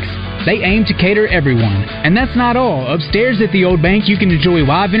steaks. They aim to cater everyone. And that's not all. Upstairs at the Old Bank, you can enjoy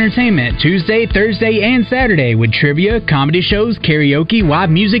live entertainment Tuesday, Thursday, and Saturday with trivia, comedy shows, karaoke, live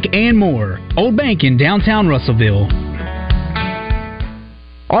music, and more. Old Bank in downtown Russellville.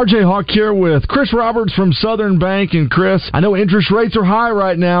 RJ Hawk here with Chris Roberts from Southern Bank. And Chris, I know interest rates are high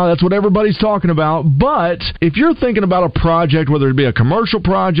right now. That's what everybody's talking about. But if you're thinking about a project, whether it be a commercial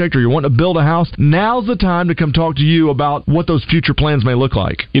project or you're wanting to build a house, now's the time to come talk to you about what those future plans may look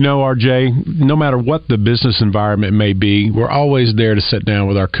like. You know, RJ, no matter what the business environment may be, we're always there to sit down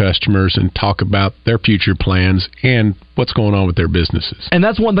with our customers and talk about their future plans and what's going on with their businesses. And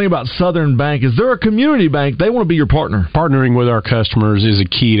that's one thing about Southern Bank is they're a community bank. They want to be your partner. Partnering with our customers is a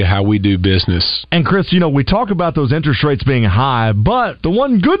key to how we do business. And Chris, you know, we talk about those interest rates being high, but the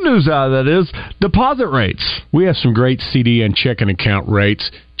one good news out of that is deposit rates. We have some great CD and checking account rates.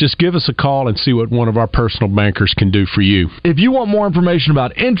 Just give us a call and see what one of our personal bankers can do for you. If you want more information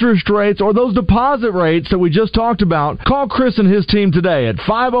about interest rates or those deposit rates that we just talked about, call Chris and his team today at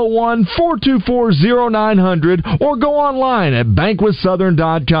 501-424-0900 or go online at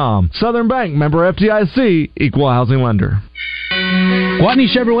bankwithsouthern.com. Southern Bank, member FDIC, equal housing lender. Gwatney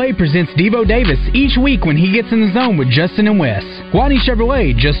Chevrolet presents Devo Davis each week when he gets in the zone with Justin and Wes. Gwatney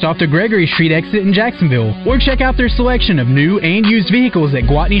Chevrolet, just off the Gregory Street exit in Jacksonville. Or check out their selection of new and used vehicles at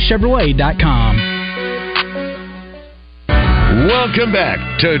GwatneyChevrolet.com. Welcome back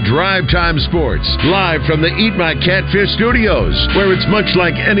to Drive Time Sports, live from the Eat My Catfish studios, where it's much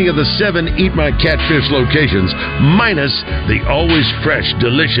like any of the 7 Eat My Catfish locations, minus the always fresh,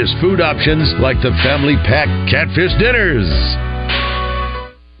 delicious food options like the family pack catfish dinners.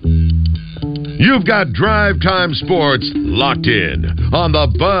 You've got Drive Time Sports locked in on the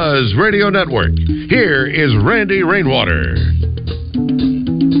Buzz Radio Network. Here is Randy Rainwater.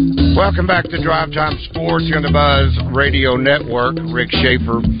 Welcome back to Drive Time Sports here on the Buzz Radio Network. Rick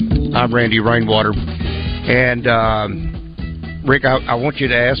Shaeffer. I'm Randy Rainwater. And, Rick, I want you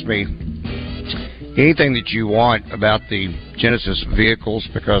to ask me anything that you want about the Genesis vehicles,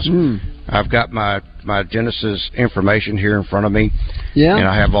 because I've got my Genesis information here in front of me. Yeah. And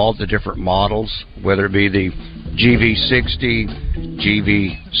I have all the different models, whether it be the GV60,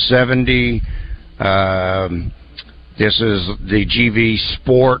 GV70, this is the GV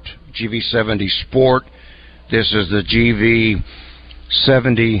Sport, GV70 Sport. This is the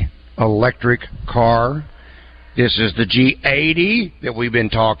GV70 electric car. This is the G80 that we've been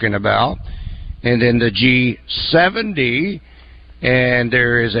talking about. And then the G70. And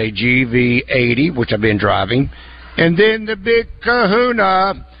there is a GV80, which I've been driving. And then the big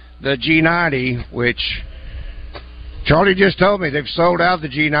kahuna, the G90, which Charlie just told me they've sold out the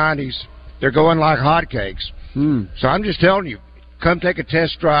G90s. They're going like hotcakes. So I'm just telling you, come take a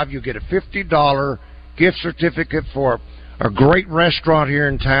test drive. You'll get a $50 gift certificate for a great restaurant here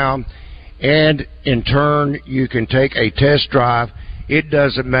in town. And in turn, you can take a test drive. It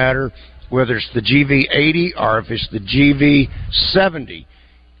doesn't matter whether it's the GV80 or if it's the GV70.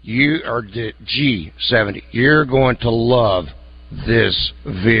 You are the G70. You're going to love this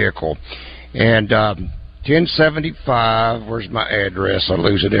vehicle. And 1075, where's my address? I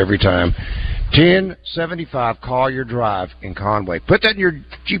lose it every time. 1075 Collier Drive in Conway. Put that in your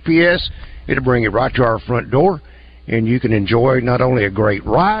GPS. It'll bring you right to our front door, and you can enjoy not only a great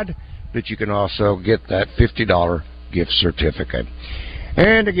ride, but you can also get that $50 gift certificate.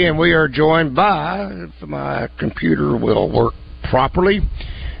 And again, we are joined by, if my computer will work properly,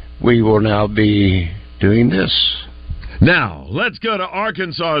 we will now be doing this. Now, let's go to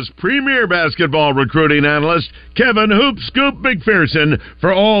Arkansas's premier basketball recruiting analyst, Kevin Hoop Scoop McPherson,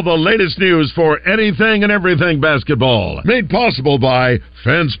 for all the latest news for anything and everything basketball. Made possible by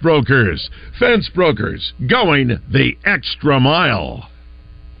Fence Brokers. Fence Brokers, going the extra mile.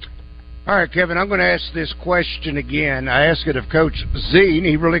 All right, Kevin, I'm going to ask this question again. I asked it of Coach Z, and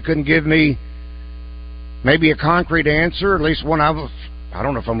he really couldn't give me maybe a concrete answer, at least one I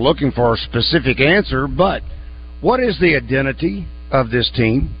don't know if I'm looking for a specific answer, but what is the identity of this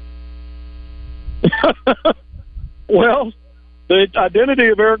team? Well, the identity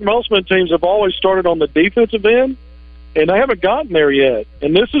of Eric Musselman teams have always started on the defensive end, and they haven't gotten there yet.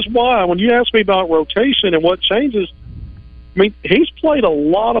 And this is why, when you ask me about rotation and what changes, I mean, he's played a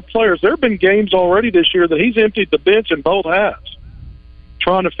lot of players. There have been games already this year that he's emptied the bench in both halves,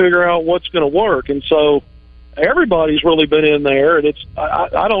 trying to figure out what's going to work. And so everybody's really been in there, and it's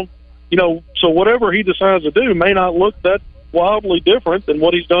I don't. So whatever he decides to do may not look that wildly different than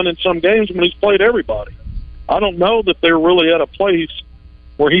what he's done in some games when he's played everybody. I don't know that they're really at a place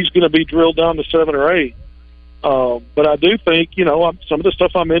where he's going to be drilled down to 7 or 8. But I do think, some of the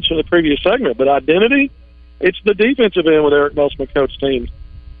stuff I mentioned in the previous segment, but identity, it's the defensive end with Eric Musselman coach teams.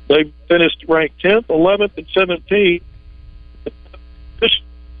 They've finished ranked 10th, 11th, and 17th.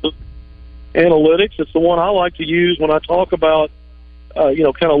 Analytics, it's the one I like to use when I talk about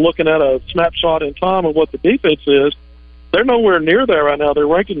kind of looking at a snapshot in time of what the defense is. They're nowhere near there right now. They're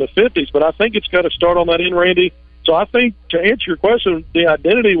ranked in the 50s, but I think it's got to start on that end, Randy. So I think, to answer your question, the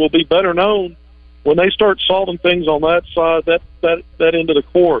identity will be better known when they start solving things on that side, that end of the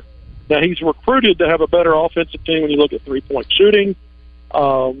court. Now, he's recruited to have a better offensive team when you look at three-point shooting.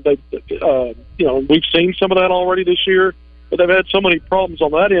 We've seen some of that already this year, but they've had so many problems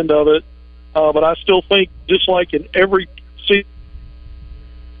on that end of it. But I still think, just like in every season,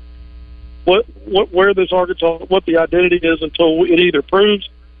 where this Arkansas, what the identity is until it either proves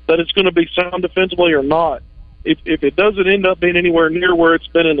that it's going to be sound defensively or not. If it doesn't end up being anywhere near where it's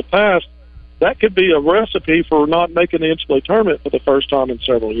been in the past, that could be a recipe for not making the NCAA tournament for the first time in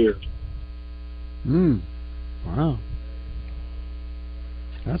several years. Wow.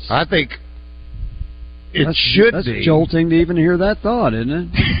 I think it should be. That's jolting to even hear that thought,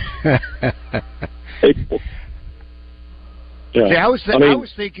 isn't it? Yeah. See, I was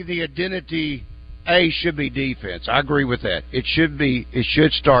thinking the identity should be defense. I agree with that. It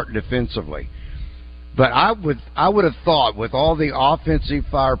should start defensively. But I would have thought, with all the offensive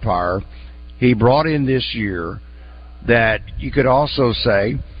firepower he brought in this year, that you could also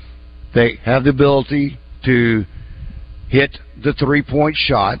say they have the ability to hit the three-point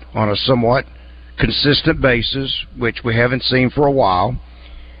shot on a somewhat consistent basis, which we haven't seen for a while.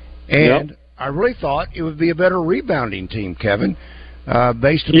 And I really thought it would be a better rebounding team, Kevin,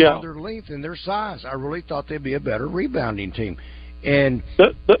 based upon their length and their size. I really thought they'd be a better rebounding team. And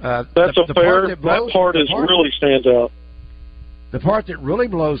that part really stands out. The part that really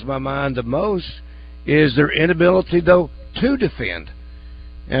blows my mind the most is their inability, though, to defend.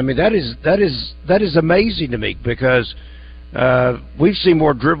 I mean, that is amazing to me, because we've seen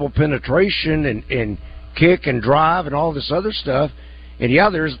more dribble penetration and kick and drive and all this other stuff. And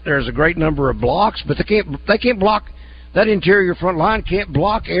there's a great number of blocks, but they can't block. That interior front line can't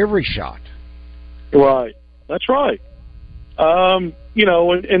block every shot. Right, that's right. And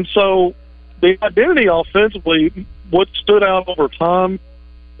so the identity offensively, what stood out over time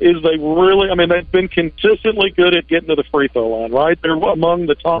is they've been consistently good at getting to the free throw line, right? They're among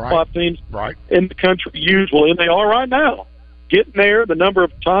the top 5 teams in the country usually, and they are right now. Getting there, the number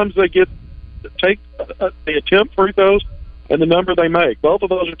of times they attempt free throws, and the number they make. Both of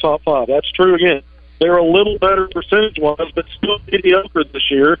those are top 5. That's true again. They're a little better percentage-wise, but still mediocre this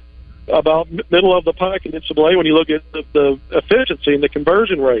year, about middle of the pack in NCAA when you look at the efficiency and the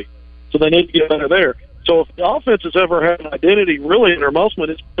conversion rate. So they need to get better there. So if the offense has ever had an identity really in their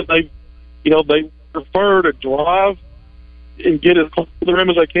Musselman, it's that they prefer to drive and get as close to the rim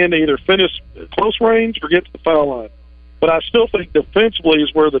as they can to either finish close range or get to the foul line. But I still think defensively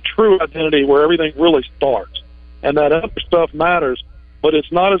is where the true identity, where everything really starts. And that other stuff matters, but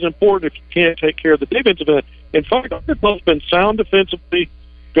it's not as important if you can't take care of the defensive end. In fact, Arkansas has been sound defensively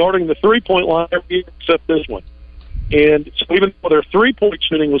guarding the three-point line every year except this one. And so even though their three-point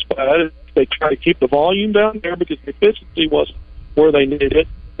shooting was bad, they try to keep the volume down there because the efficiency wasn't where they needed it.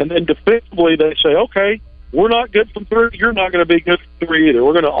 And then defensively, they say, okay, we're not good from three. You're not going to be good from three either.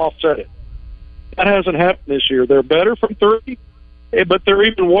 We're going to offset it. That hasn't happened this year. They're better from three, but they're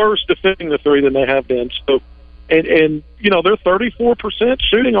even worse defending the three than they have been. So, and they're 34%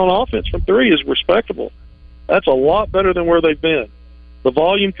 shooting on offense from three is respectable. That's a lot better than where they've been. The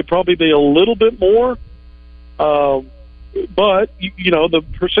volume could probably be a little bit more, but the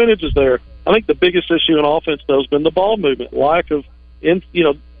percentage is there. I think the biggest issue in offense, though, has been the ball movement, lack of,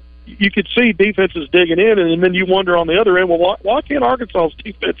 you could see defenses digging in, and then you wonder on the other end, well, why can't Arkansas's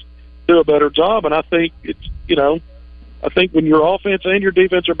defense do a better job? And I think I think when your offense and your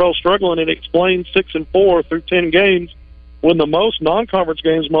defense are both struggling, it explains 6-4 through 10 games, when the most non-conference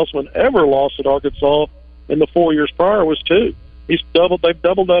games Musselman ever lost at Arkansas in the 4 years prior was 2. They've doubled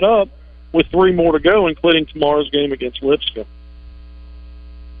that up with 3 more to go, including tomorrow's game against Lipscomb.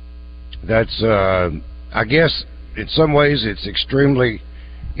 That's, I guess, in some ways, it's extremely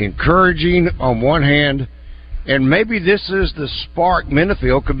encouraging on one hand, and maybe this is the spark.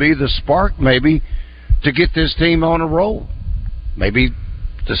 Minifield could be the spark, maybe, to get this team on a roll. Maybe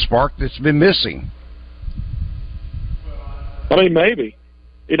the spark that's been missing. I mean, maybe.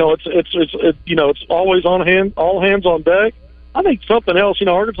 It's always on hand, all hands on deck. I think something else.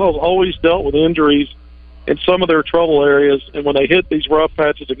 Arkansas has always dealt with injuries in some of their trouble areas, and when they hit these rough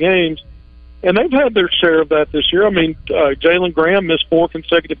patches of games, and they've had their share of that this year. I mean, Jalen Graham missed 4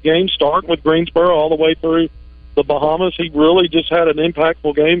 consecutive games, starting with Greensboro all the way through the Bahamas. He really just had an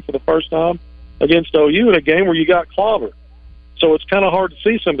impactful game for the first time against OU in a game where you got clobbered. So it's kind of hard to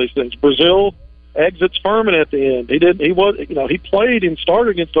see some of these things. Brazil exits Furman at the end. He played and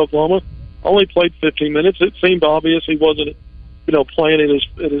started against Oklahoma, only played 15 minutes. It seemed obvious he wasn't, playing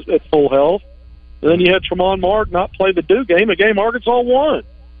at full health. And then you had Tremont Mark not play the Duke game, a game Arkansas won.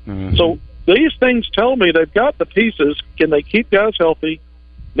 Mm-hmm. So these things tell me they've got the pieces. Can they keep guys healthy?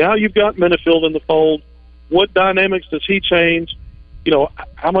 Now you've got Minifield in the fold. What dynamics does he change?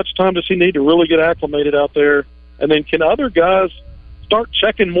 How much time does he need to really get acclimated out there? And then can other guys start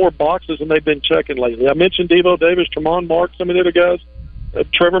checking more boxes than they've been checking lately? I mentioned Devo Davis, Tremont Mark, some of the other guys.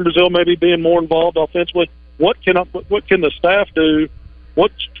 Trevor Brazil maybe being more involved offensively. What can the staff do?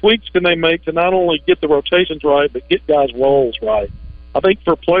 What tweaks can they make to not only get the rotations right, but get guys' roles right? I think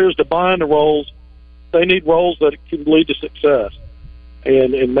for players to buy into roles, they need roles that can lead to success.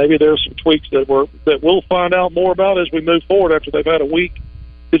 And maybe there's some tweaks that we'll find out more about as we move forward after they've had a week.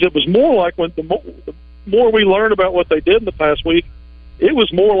 Because it was more like when the more we learn about what they did in the past week, it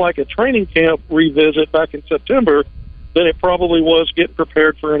was more like a training camp revisit back in September than it probably was getting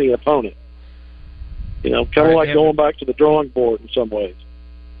prepared for any opponent. Kind of like going back to the drawing board in some ways.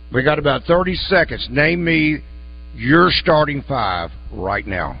 We got about 30 seconds. Name me your starting 5 right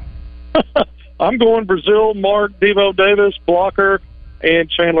now. I'm going Brazil, Mark, Devo Davis, Blocker, and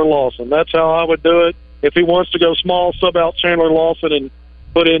Chandler Lawson. That's how I would do it. If he wants to go small, sub out Chandler Lawson and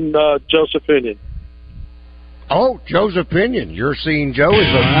put in Joseph Pinion. Oh, Joseph Pinion. You're seeing Joe as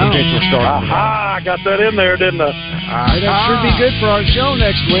a potential starter. Aha, I got that in there, didn't I? That should be good for our show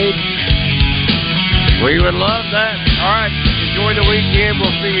next week. We would love that. All right. Enjoy the weekend.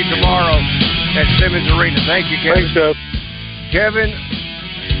 We'll see you tomorrow at Simmons Arena. Thank you, Kevin. Thanks, Jeff. Kevin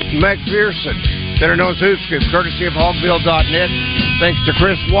McPherson, better known as Hoop Scoop, courtesy of Hogbill.net. Thanks to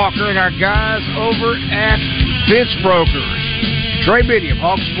Chris Walker and our guys over at Fence Brokers. Trey Biddy of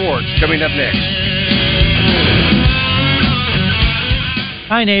Hog Sports coming up next.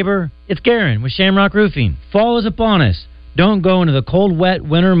 Hi, neighbor. It's Garen with Shamrock Roofing. Fall is upon us. Don't go into the cold, wet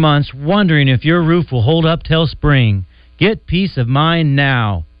winter months wondering if your roof will hold up till spring. Get peace of mind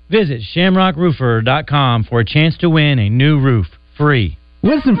now. Visit ShamrockRoofer.com for a chance to win a new roof, free.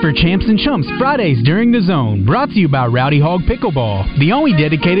 Listen for Champs and Chumps Fridays during the Zone. Brought to you by Rowdy Hog Pickleball, the only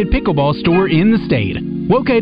dedicated pickleball store in the state. Located